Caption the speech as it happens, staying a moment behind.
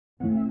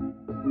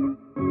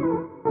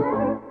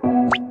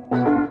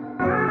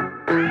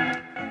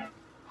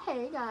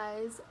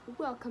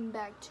welcome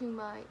back to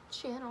my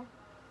channel.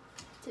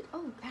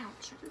 Oh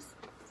ouch, I just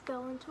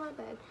fell into my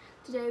bed.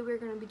 Today we're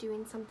going to be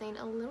doing something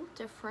a little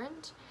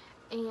different,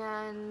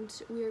 and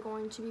we are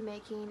going to be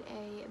making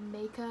a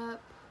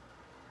makeup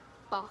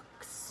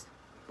box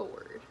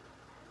board.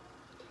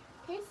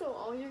 Okay, so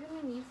all you're going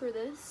to need for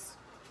this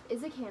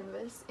is a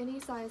canvas. Any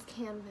size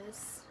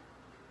canvas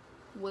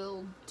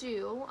will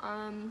do.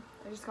 I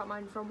just got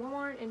mine from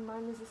Walmart, and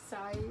mine is a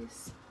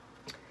size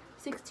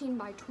 16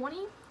 by 20.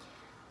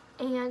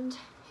 And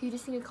you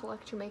just need to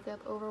collect your makeup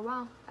over a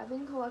while. I've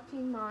been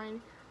collecting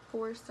mine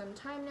for some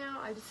time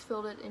now. I just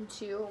filled it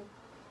into,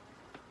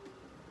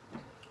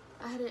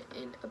 I had it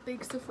in a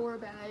big Sephora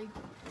bag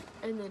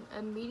and then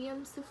a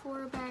medium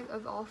Sephora bag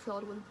of all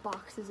filled with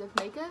boxes of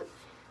makeup.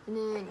 And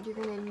then you're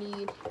gonna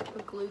need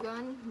a glue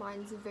gun.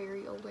 Mine's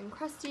very old and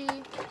crusty,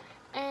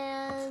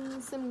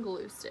 and some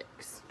glue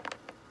sticks.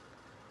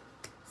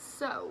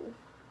 So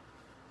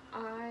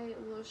I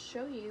will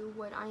show you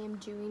what I am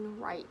doing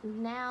right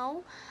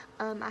now.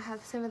 I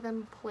have some of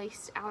them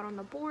placed out on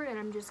the board, and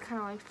I'm just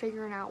kind of like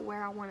figuring out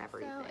where I want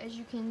everything. So as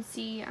you can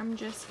see, I'm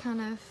just kind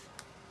of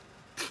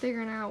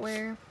figuring out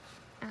where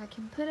I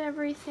can put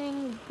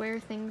everything, where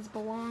things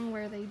belong,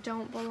 where they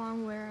don't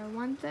belong, where I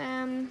want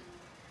them,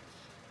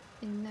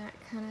 and that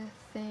kind of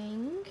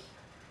thing.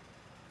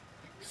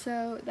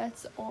 So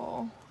that's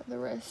all the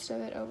rest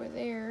of it over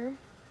there.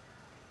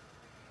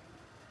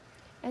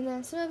 And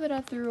then some of it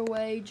I threw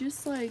away,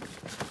 just like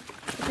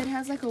if it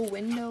has like a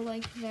window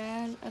like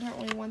that, I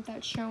don't really want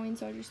that showing,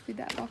 so I just threw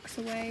that box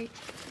away.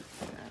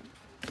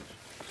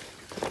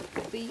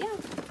 But yeah,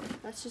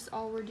 that's just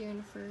all we're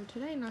doing for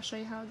today, and I'll show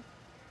you how,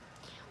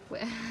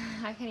 wait,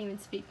 I can't even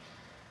speak.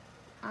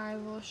 I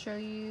will show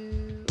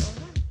you all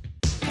that.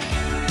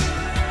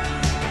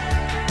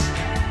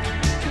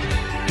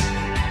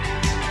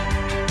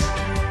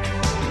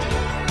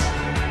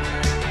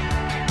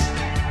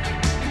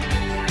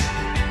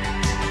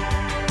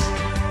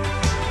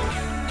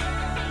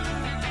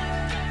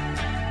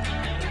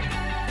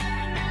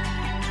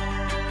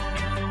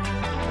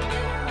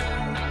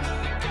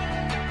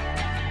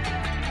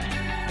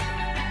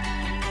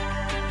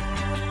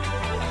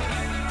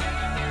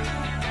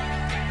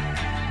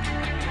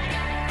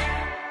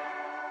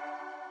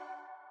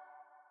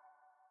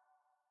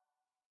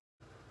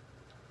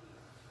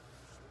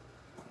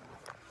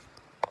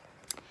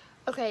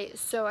 Okay,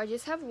 so I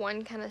just have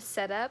one kind of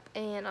set up,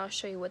 and I'll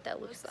show you what that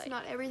looks like.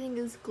 Not everything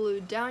is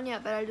glued down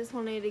yet, but I just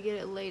wanted to get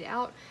it laid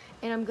out,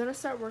 and I'm gonna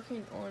start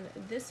working on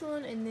this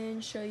one and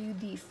then show you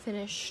the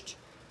finished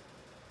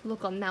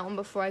look on that one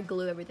before I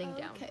glue everything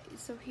down. Okay,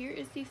 so here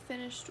is the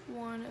finished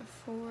one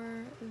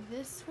for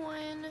this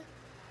one.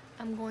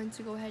 I'm going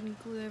to go ahead and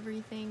glue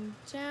everything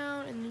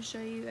down and then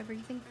show you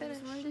everything finished.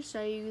 I just wanted to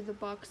show you the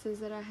boxes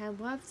that I have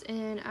left,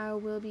 and I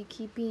will be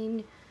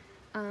keeping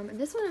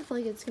this one. I feel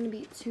like it's going to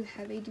be too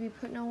heavy to be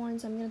putting on one,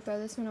 so I'm going to throw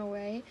this one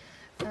away.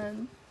 But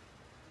I'm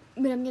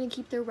going to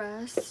keep the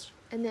rest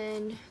and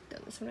then throw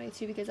this one away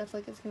too, because I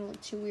feel like it's going to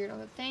look too weird on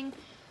the thing.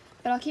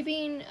 But I'll keep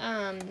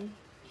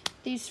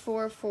these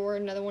four for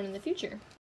another one in the future.